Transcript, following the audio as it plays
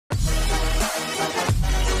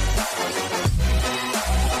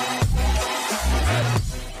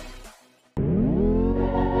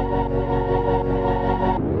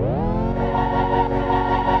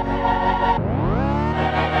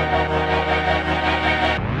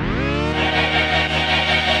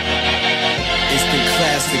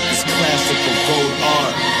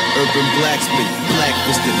Cuban blacksmith,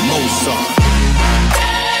 blacklisted Mozart.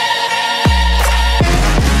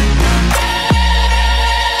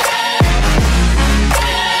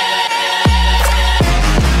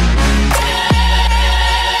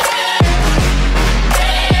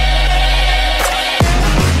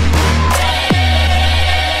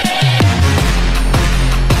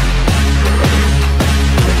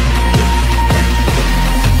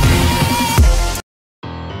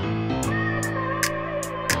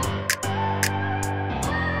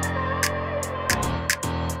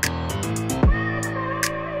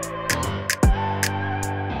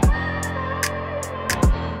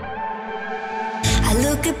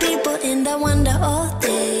 Look at people and I wonder all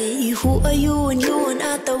day, who are you and you are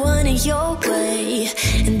not the one in your way.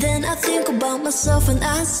 And then I think about myself and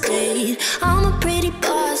I state, I'm a pretty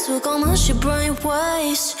boss with almost your brain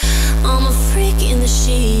waves. I'm a freak in the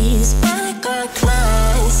sheets, but I got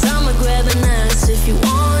class. I'ma grab an ass if you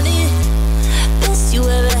want it. Best you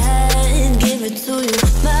ever had, give it to you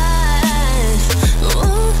bad.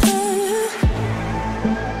 Ooh.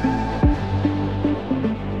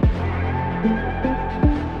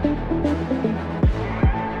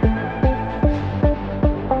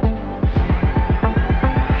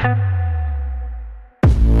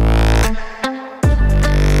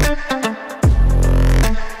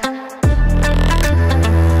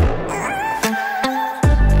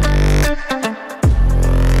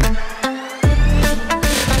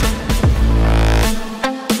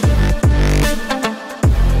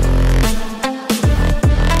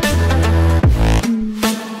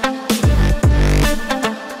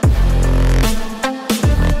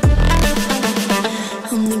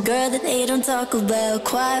 Talk about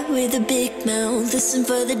quiet with a big mouth. Listen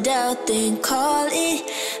for the doubt, then call it.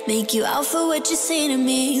 Make you out for what you say to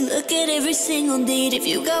me. Look at every single date. If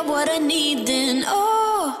you got what I need, then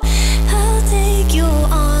oh, I'll take you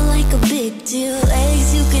on like a big deal.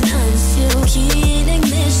 Legs you can unfeel, key in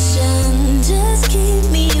ignition. Just keep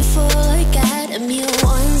me full like I had a meal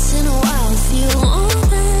once in a while. Feel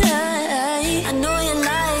alright. I know you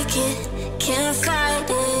like it, can't fight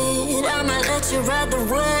it. I might let you ride the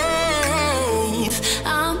wave.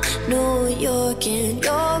 I'm New York and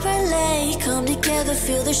you're LA. Come together,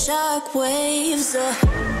 feel the shock waves.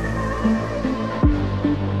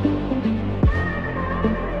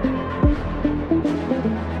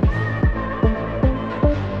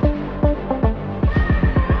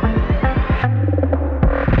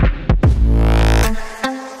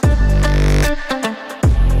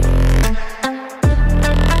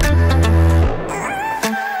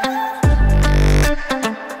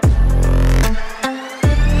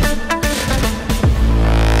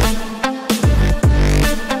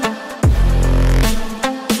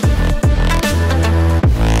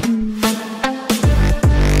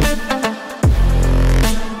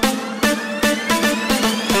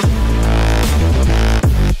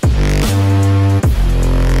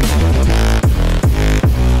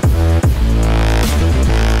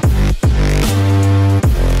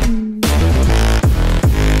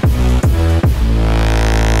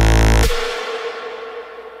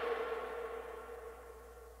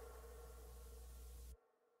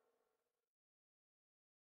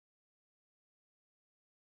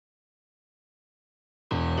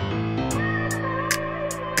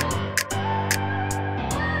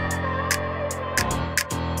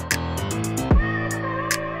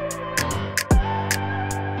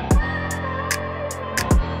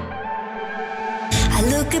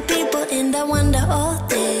 Look at people and I wonder all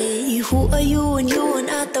day, who are you and you are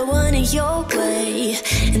not the one in your way.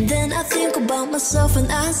 And then I think about myself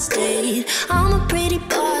and I state, I'm a pretty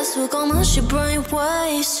boss with almost your brain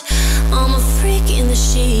waves. I'm a freak in the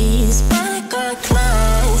sheets, but I got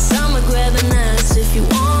class. I'ma grab an ass if you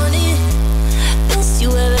want it. Best you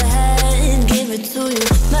ever had, give it to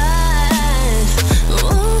you bad.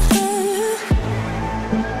 Ooh.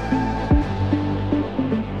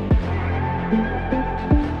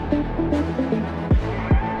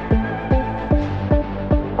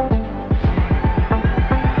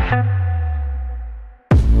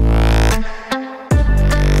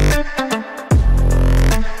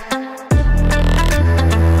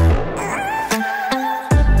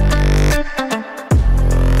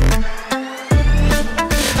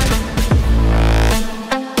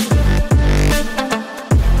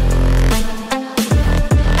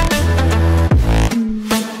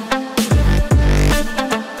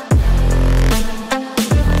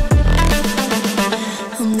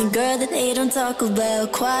 Talk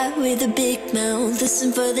about quiet with a big mouth.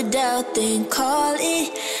 Listen for the doubt, then call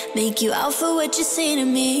it. Make you out for what you say to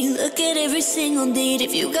me. Look at every single date.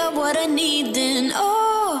 If you got what I need, then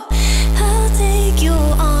oh, I'll take you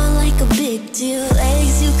on like To your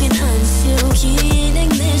legs you can unfuel, key in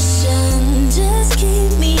ignition. Just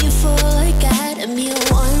keep me full like I'm you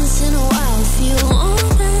once in a while. Feel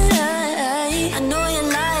alright. I know you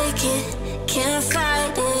like it, can't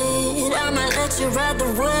fight it. I'ma let you ride the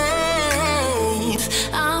wave.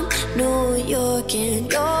 I'm New York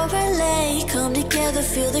and you're LA. Come together,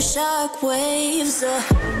 feel the shock waves.